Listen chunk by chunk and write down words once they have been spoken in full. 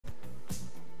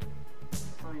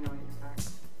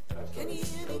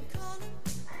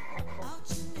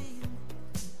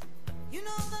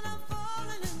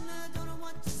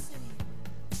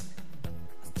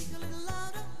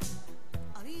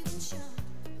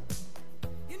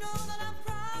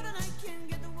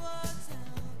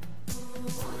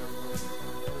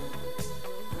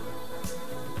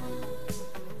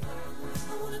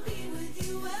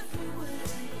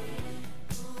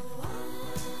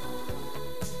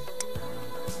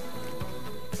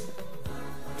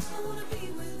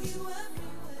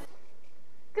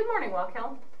morning,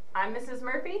 Wallkill. I'm Mrs.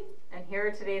 Murphy, and here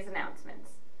are today's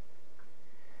announcements.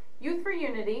 Youth for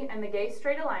Unity and the Gay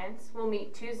Straight Alliance will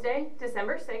meet Tuesday,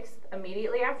 December 6th,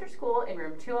 immediately after school in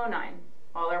room 209.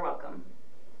 All are welcome.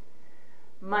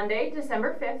 Monday,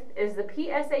 December 5th is the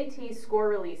PSAT score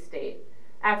release date.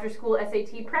 After-school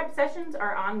SAT prep sessions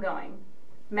are ongoing.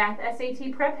 Math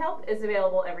SAT prep help is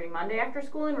available every Monday after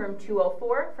school in room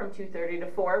 204 from 2:30 to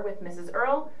 4 with Mrs.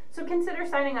 Earl, so consider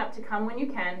signing up to come when you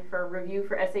can for a review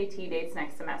for SAT dates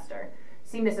next semester.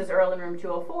 See Mrs. Earl in room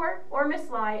 204 or Miss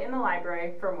Lai in the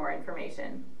library for more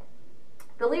information.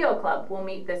 The Leo Club will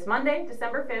meet this Monday,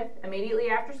 December 5th, immediately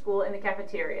after school in the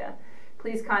cafeteria.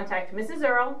 Please contact Mrs.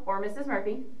 Earl or Mrs.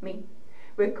 Murphy, me,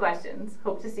 with questions.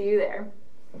 Hope to see you there.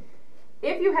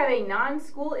 If you have a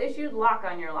non-school issued lock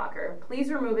on your locker,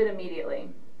 please remove it immediately.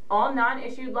 All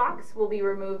non-issued locks will be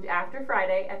removed after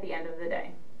Friday at the end of the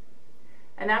day.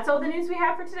 And that's all the news we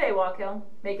have for today, Wallkill.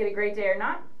 Make it a great day or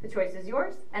not, the choice is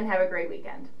yours, and have a great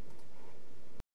weekend.